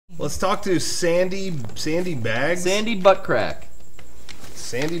Let's talk to Sandy Bags. Sandy Buttcrack.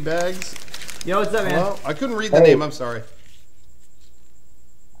 Sandy Bags. Yo, what's up, man? Well, I couldn't read the name. I'm sorry.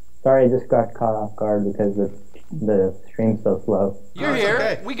 Sorry, I just got caught off guard because the stream's so slow. You're here.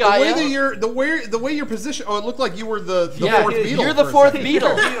 Okay. We got you. The way you're positioned. Oh, it looked like you were the fourth Beatle. You're the fourth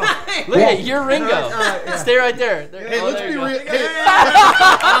Beatle. Look at you. You're Ringo. Stay right there. Hey, let's be real.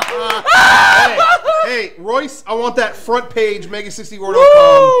 Hey, Royce, I want that front page,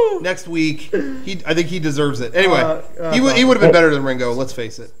 Mega64.com next week. I think he deserves it. Anyway, he would have been better than Ringo, let's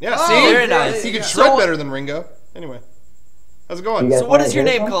face it. Yeah, see? Very nice. He could shred better than Ringo. Anyway, how's it going? So what is your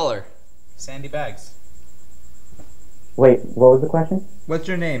name, caller? Sandy Bags. Wait, what was the question? What's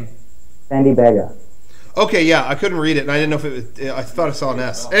your name? Sandy Baga. Okay, yeah, I couldn't read it, and I didn't know if it was... I thought I saw an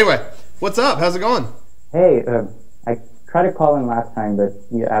S. Anyway, what's up? How's it going? Hey, I tried to call in last time, but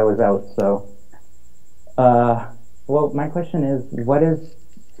yeah, I was out, so... well, my question is, what is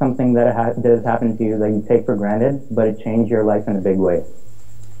something that has happened to you that you take for granted, but it changed your life in a big way?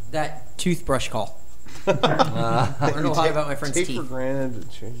 That toothbrush call. I learned a lot about my friend's teeth. Take for granted, it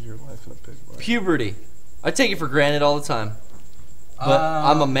changed your life in a big way. Puberty. I take it for granted all the time. But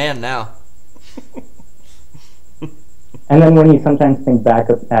I'm a man now. And then when you sometimes think back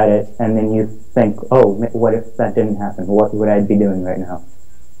at it, and then you think, oh, what if that didn't happen? What would I be doing right now?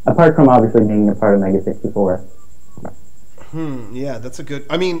 Apart from obviously being a part of Mega64. Yeah, that's a good...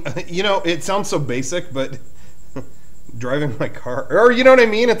 I mean, you know, it sounds so basic, but driving my car... Or, you know what I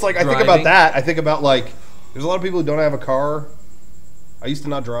mean? It's like, I think about that. I think about, like, there's a lot of people who don't have a car. I used to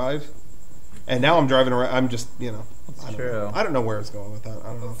not drive. And now I'm driving around. I'm just, you know... I don't know where it's going with that. I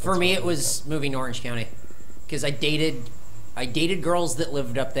don't know. For me, it was moving to Orange County. Because I dated girls that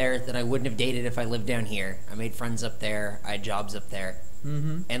lived up there that I wouldn't have dated if I lived down here. I made friends up there. I had jobs up there.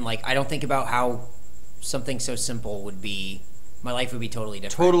 And, like, I don't think about how something so simple would be... My life would be totally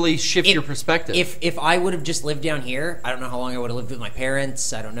different. Totally shift your perspective. If I would have just lived down here, I don't know how long I would have lived with my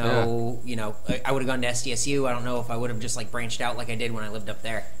parents. I don't know, you know, I would have gone to SDSU. I don't know if I would have just, like, branched out like I did when I lived up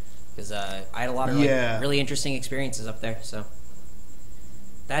there. Because I had a lot of like, really interesting experiences up there. So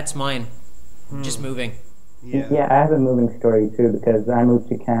that's mine. Just moving. Yeah, I have a moving story too because I moved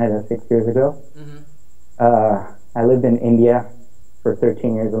to Canada 6 years ago. I lived in India for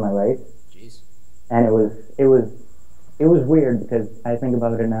 13 years of my life. Jeez. And it was weird because I think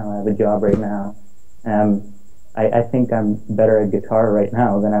about it now. I have a job right now. I think I'm better at guitar right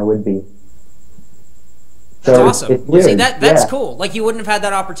now than I would be. That's awesome. Well, see, that's cool. Like, you wouldn't have had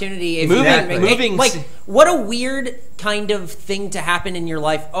that opportunity if moving. Like, what a weird kind of thing to happen in your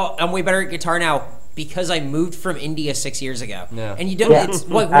life. Oh, I'm way better at guitar now because I moved from India 6 years ago. Yeah. And you don't. Yeah. It's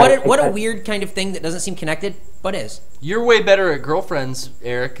what a weird kind of thing that doesn't seem connected, but is. You're way better at girlfriends,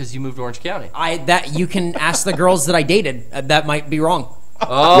 Eric, because you moved to Orange County. You can ask the girls that I dated. That might be wrong.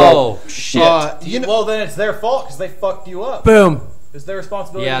 Oh shit! Well, then it's their fault because they fucked you up. Boom. It's their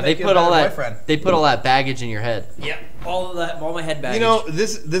responsibility. Yeah, they put all that. They put all that baggage in your head. Yeah, all my head baggage. You know,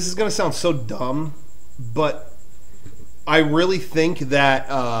 this is gonna sound so dumb, but I really think that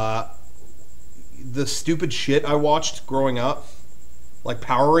the stupid shit I watched growing up, like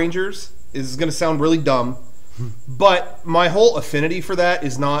Power Rangers, is gonna sound really dumb, but my whole affinity for that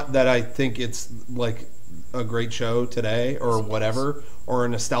is not that I think it's like a great show today or whatever, or a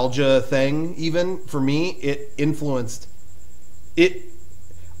nostalgia thing. Even for me, it influenced.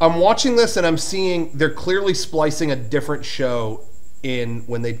 I'm watching this and I'm seeing they're clearly splicing a different show in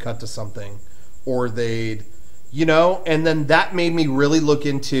when they'd cut to something, or they'd, you know, and then that made me really look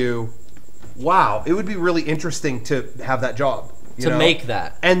into, wow, it would be really interesting to have that job. You know? Make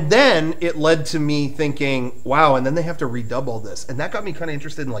that. And then it led to me thinking, wow, and then they have to redouble this. And that got me kind of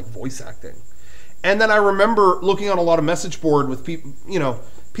interested in like voice acting. And then I remember looking on a lot of message board with people, you know,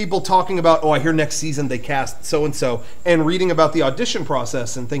 people talking about, oh, I hear next season they cast so-and-so, and reading about the audition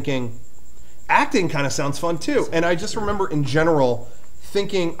process and thinking, acting kind of sounds fun too. And I just remember in general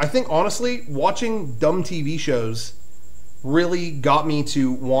thinking, I think honestly, watching dumb TV shows really got me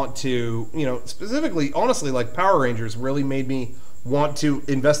to want to, you know, specifically, honestly, like Power Rangers really made me want to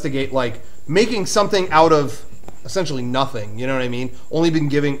investigate, like, making something out of essentially nothing, you know what I mean? Only been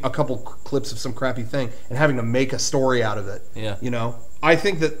giving a couple clips of some crappy thing and having to make a story out of it. Yeah. You know? I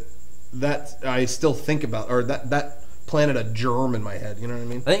think that I still think about, or that planted a germ in my head, you know what I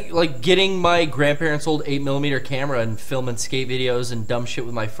mean? I think, like, getting my grandparents' old 8mm camera and filming skate videos and dumb shit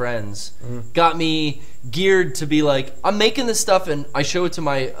with my friends got me geared to be like, I'm making this stuff and I show it to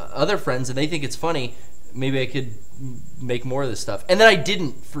my other friends and they think it's funny. Maybe I could make more of this stuff. And then I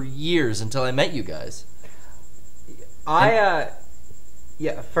didn't for years until I met you guys. Yeah,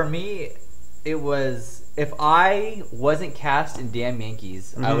 for me, it was If I wasn't cast in Damn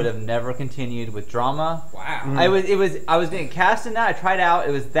Yankees, I would have never continued with drama. Wow. I was being cast in that. I tried out.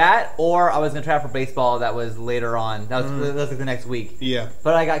 It was that, or I was gonna try out for baseball. That was later on. That was like the next week. Yeah.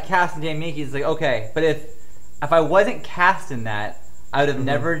 But I got cast in Damn Yankees. Like, okay, but if I wasn't cast in that, I would have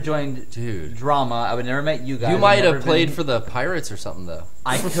never joined drama. I would never met you guys. You might have played for the Pirates or something, though.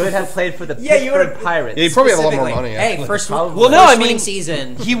 I could have played for the Pittsburgh Pirates. Yeah, you probably have a lot more money. Hey, first winning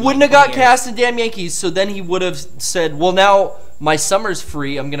season. He wouldn't have got cast in Damn Yankees, so then he would have said, well, now my summer's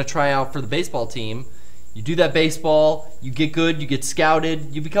free. I'm going to try out for the baseball team. You do that baseball, you get good, you get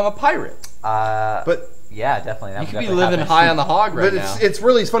scouted, you become a Pirate. But yeah, definitely. You could be living high on the hog right now. It's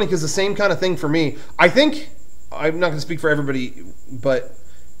really funny because the same kind of thing for me. I think, I'm not going to speak for everybody, but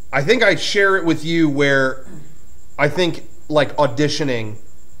I think I share it with you where I think like auditioning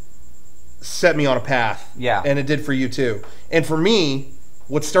set me on a path. Yeah. And it did for you too. And for me,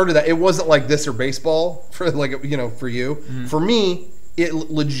 what started that, it wasn't like this or baseball for like, you know, for you. For me, it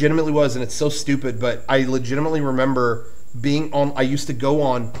legitimately was, and it's so stupid, but I legitimately remember being on, I used to go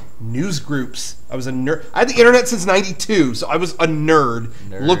on news groups. I was a nerd. I had the internet since 92, so I was a nerd.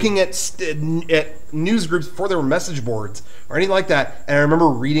 Looking at news groups before there were message boards or anything like that. And I remember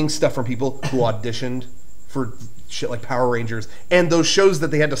reading stuff from people who auditioned for shit like Power Rangers and those shows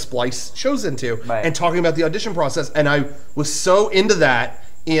that they had to splice shows into, and talking about the audition process. And I was so into that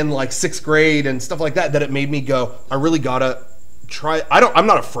in like 6th grade and stuff like that, that it made me go, I really gotta try. I'm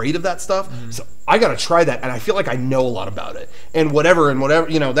not afraid of that stuff, so I gotta try that, and I feel like I know a lot about it, and whatever,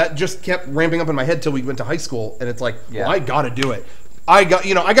 you know, that just kept ramping up in my head till we went to high school, and it's like, well, I gotta do it. I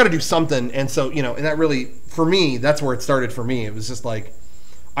gotta do something, and so, you know, and that really, for me, that's where it started for me. It was just like,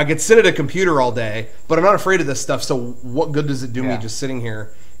 I could sit at a computer all day, but I'm not afraid of this stuff, so what good does it do me just sitting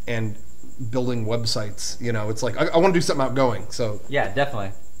here and building websites? You know, it's like, I want to do something outgoing, so. Yeah,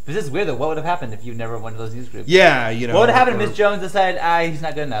 definitely. This is weird though. What would have happened if you never went to those news groups? Yeah, you know. What would have happened if Miss Jones decided, he's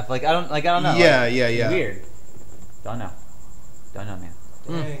not good enough? Like, I don't know. Yeah, like, yeah. Weird. Don't know, man.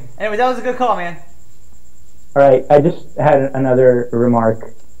 Anyway, that was a good call, man. All right, I just had another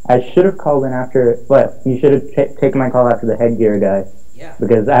remark. I should have called in after, but you should have taken my call after the headgear guy. Yeah.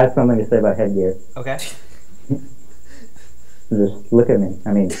 Because I have something to say about headgear. Okay. Just look at me.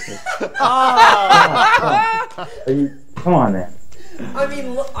 I mean, come on, man. I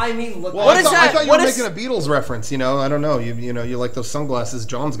mean, look. Well, I thought you were making a Beatles reference. You know, I don't know. You know, you like those sunglasses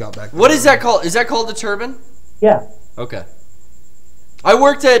John's got back there. What is that called? Is that called a turban? Yeah. Okay. I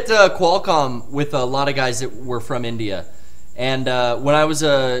worked at Qualcomm with a lot of guys that were from India, and when I was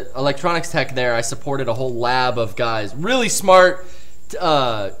a electronics tech there, I supported a whole lab of guys, really smart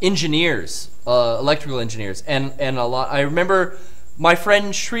engineers, electrical engineers, and a lot. I remember my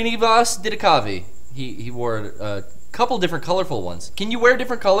friend Srinivas Didakavi. He wore a couple different colorful ones. Can you wear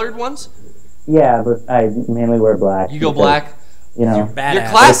different colored ones? Yeah, but I mainly wear black. You go black? You know. You're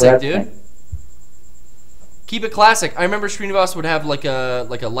classic, dude. Keep it classic. I remember Srinivas would have like a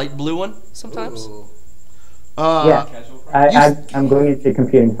light blue one sometimes. Yeah. I'm going into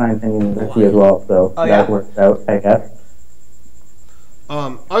computing science in university as well, so that works out, I guess.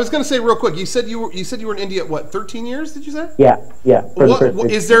 I was going to say real quick. You said you were in India. What, 13 years? Did you say? Yeah.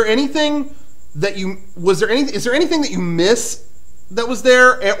 Is there anything that is there anything that you miss that was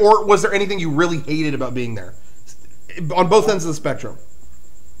there, or was there anything you really hated about being there? On both ends of the spectrum.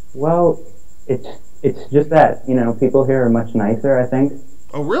 Well, it's just that, you know, people here are much nicer, I think.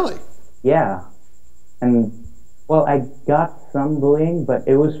 Oh, really? Yeah. And, well, I got some bullying, but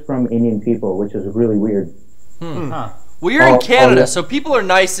it was from Indian people, which is really weird. Huh. Well, you're in Canada, so people are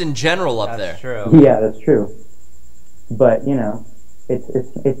nice in general up there. That's true. Yeah, that's true. But, you know,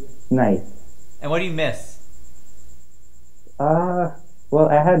 it's nice. And what do you miss? Well,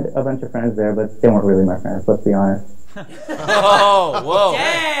 I had a bunch of friends there, but they weren't really my friends, let's be honest. Oh, whoa.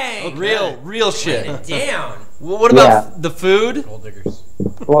 Dang! Real shit. Put it down. Well, what about the food? Gold diggers.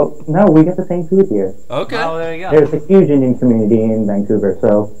 Well, no, we get the same food here. Okay. Oh, there you go. There's a huge Indian community in Vancouver,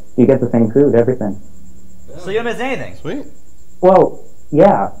 so you get the same food, everything. So you don't miss anything? Sweet. Well,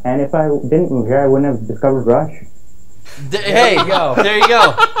 yeah, and if I didn't move here, I wouldn't have discovered Rush. Hey, there you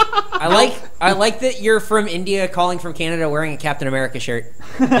go. I like that you're from India, calling from Canada, wearing a Captain America shirt.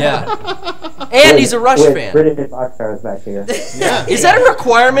 Yeah, and he's a Rush fan. British rock stars back here. Yeah. Is that a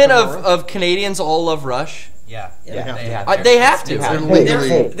requirement of Canadians all love Rush? Yeah. They have to.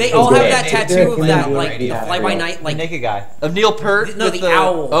 They all have that tattoo of that, like, fly by night, like naked guy of Neil Peart. No, the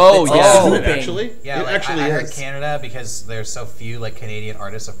owl. Oh, yeah. Actually, yeah. it actually I is. heard Canada, because there's so few like Canadian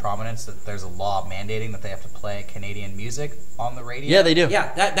artists of prominence, that there's a law mandating that they have to play Canadian music on the radio. Yeah, they do.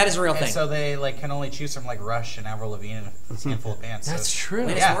 Yeah, that is a real thing. And so they like can only choose from like Rush and Avril Lavigne and a handful of bands. That's true.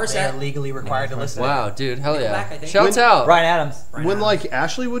 Yeah, they are legally required to listen. Wow, dude, hell yeah! Nickelback, I think. Shouts out. Bryan Adams. When like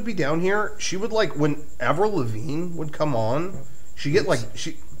Ashley would be down here, she would like when Avril Lavigne would come on, she'd get like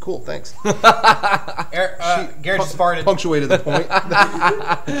cool, thanks. Garrett just farted. Punctuated the point.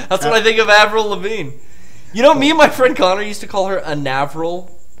 That's what I think of Avril Lavigne. You know, me and my friend Connor used to call her a Navril.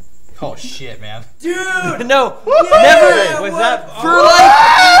 Oh shit, man. Dude! No, Yeah, never. Was that For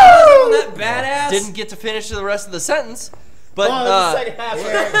like, that badass. didn't get to finish the rest of the sentence. But the second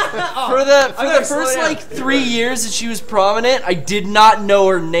half. for the first like 3 years that she was prominent, I did not know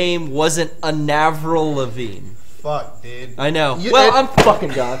her name wasn't a Navril Lavigne. Fuck, dude. I know. I'm fucking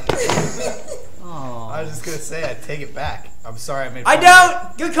gone. I was just gonna say, I take it back. I'm sorry I made. I fun don't.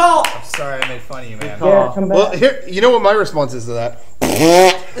 Of Good call. you. I'm sorry I made fun of you, man. Yeah, come back. Well, here, you know what my response is to that?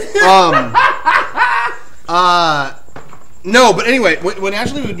 No, but anyway, when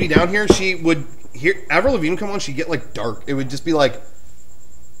Ashley would be down here, she would hear Avril Lavigne come on. She'd get like dark. It would just be like,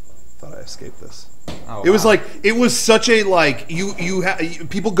 thought I escaped this. Oh, it was like it was such a like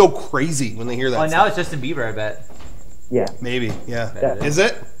people go crazy when they hear that. Oh, stuff. now it's Justin Bieber, I bet. Yeah. Maybe, yeah. Yeah. Is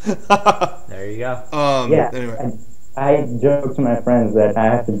it? There you go. Yeah. Anyway. I joke to my friends that I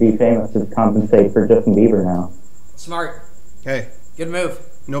have to be famous to compensate for Justin Bieber now. Smart. Hey, Good move.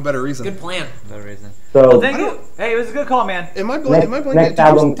 no better reason. Good plan. No reason. So Well, thank you. Hey, it was a good call, man. Am I next, blanking? next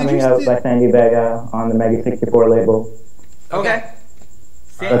album coming out by Sandy Vega on the Mega64 label. Okay.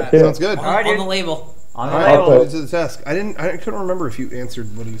 Let's do it. Sounds good. All right, on dude. the label. On the All right, label. to the task. I couldn't remember if you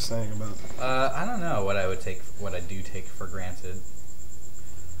answered what he was saying about. I don't know what I do take for granted.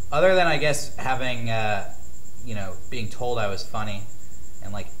 Other than I guess having, being told I was funny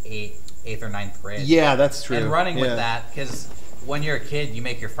in like 8th or 9th grade. Yeah, that's true. And running with that, because when you're a kid, you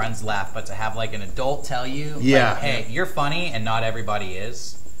make your friends laugh, but to have like an adult tell you, Yeah. like, hey, you're funny and not everybody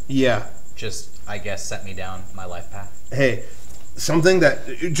is, Yeah. just, I guess, set me down my life path. Hey, something that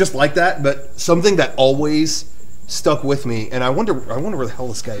just like that, but something that always stuck with me, and I wonder where the hell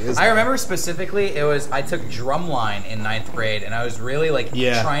this guy is. I remember specifically, I took drumline in 9th grade, and I was really like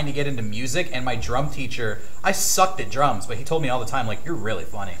trying to get into music, and my drum teacher, I sucked at drums, but he told me all the time, like, you're really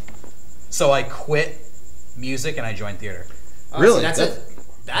funny. So I quit music and I joined theater. Really? So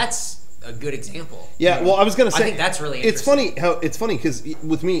that's a good example. Yeah, well, I was gonna say, I think that's really interesting. It's funny because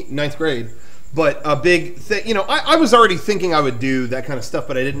with me, 9th grade, but a big thing, I was already thinking I would do that kind of stuff,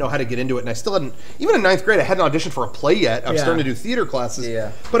 but I didn't know how to get into it, and I still hadn't, even in 9th grade, I hadn't auditioned for a play yet. I was starting to do theater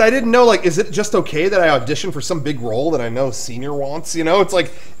classes, but I didn't know, like, is it just okay that I audition for some big role that I know senior wants, It's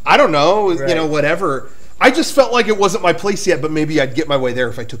like, I don't know, whatever. I just felt like it wasn't my place yet, but maybe I'd get my way there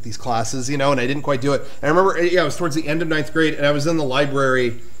if I took these classes, and I didn't quite do it. And I remember, it was towards the end of 9th grade, and I was in the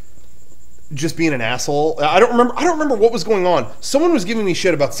library just being an asshole. I don't remember what was going on. Someone was giving me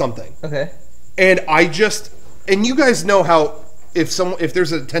shit about something. Okay. And and you guys know how if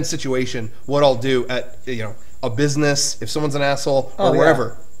there's a tense situation, what I'll do at a business, if somene's an asshole or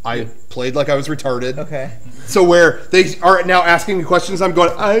wherever. I played like I was retarded. Okay. So where they are now asking me questions, I'm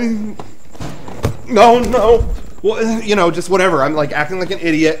going, no. Well, just whatever. I'm like acting like an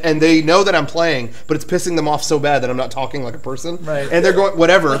idiot, and they know that I'm playing, but it's pissing them off so bad that I'm not talking like a person. Right. And they're going,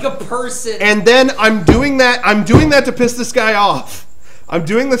 whatever. Like a person. And then I'm doing that to piss this guy off. I'm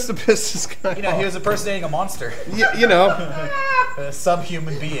doing this to piss this guy off. He was impersonating a monster. Yeah, A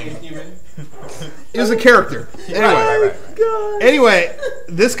subhuman being. It was a character. Anyway,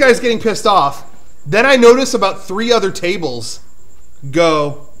 this guy's getting pissed off. Then I notice about 3 other tables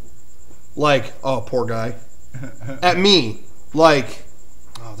go like, oh, poor guy, at me. Like,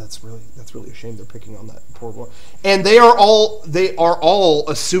 oh, that's really a shame they're picking on that poor boy. And they are all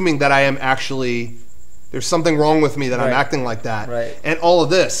assuming that I am actually, there's something wrong with me that I'm acting like that. Right. And all of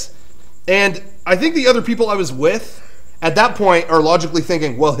this. And I think the other people I was with at that point are logically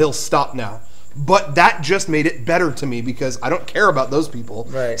thinking, well, he'll stop now. But that just made it better to me because I don't care about those people.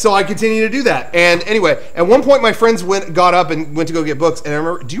 Right. So I continue to do that. And anyway, at one point my friends got up and went to go get books. And I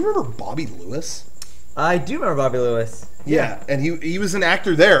remember, do you remember Bobby Lewis? I do remember Bobby Lewis. Yeah, and he was an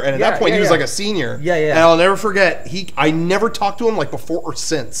actor there. And at that point he was like a senior. Yeah. And I'll never forget, I never talked to him like before or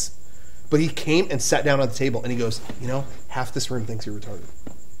since. But he came and sat down on the table and he goes, half this room thinks you're retarded.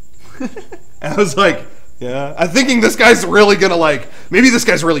 And I was like, yeah. I'm thinking this guy's really going to maybe this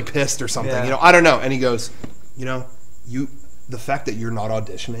guy's really pissed or something. Yeah. I don't know. And he goes, the fact that you're not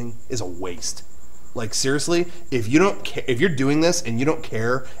auditioning is a waste. Like, seriously, if you don't if you're doing this and you don't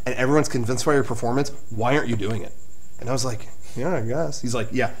care and everyone's convinced by your performance, why aren't you doing it? And I was like, yeah, I guess. He's like,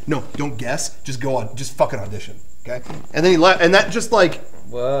 yeah, no, don't guess. Just go on. Just fucking audition. Okay? And then he left. And that just like,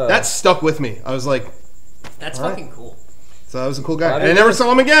 whoa, that stuck with me. I was like, that's fucking cool. So that was a cool guy. And I never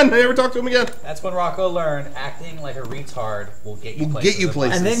saw him again. I never talked to him again. That's when Rocco learned acting like a retard will get you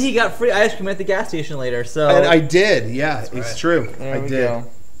places. And then he got free ice cream at the gas station later. So and I did. Yeah, it's true. There I we did. Go.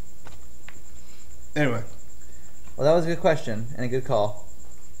 Anyway. Well, that was a good question and a good call.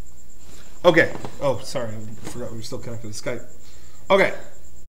 Okay. Oh, sorry. I forgot we were still connected to Skype. Okay.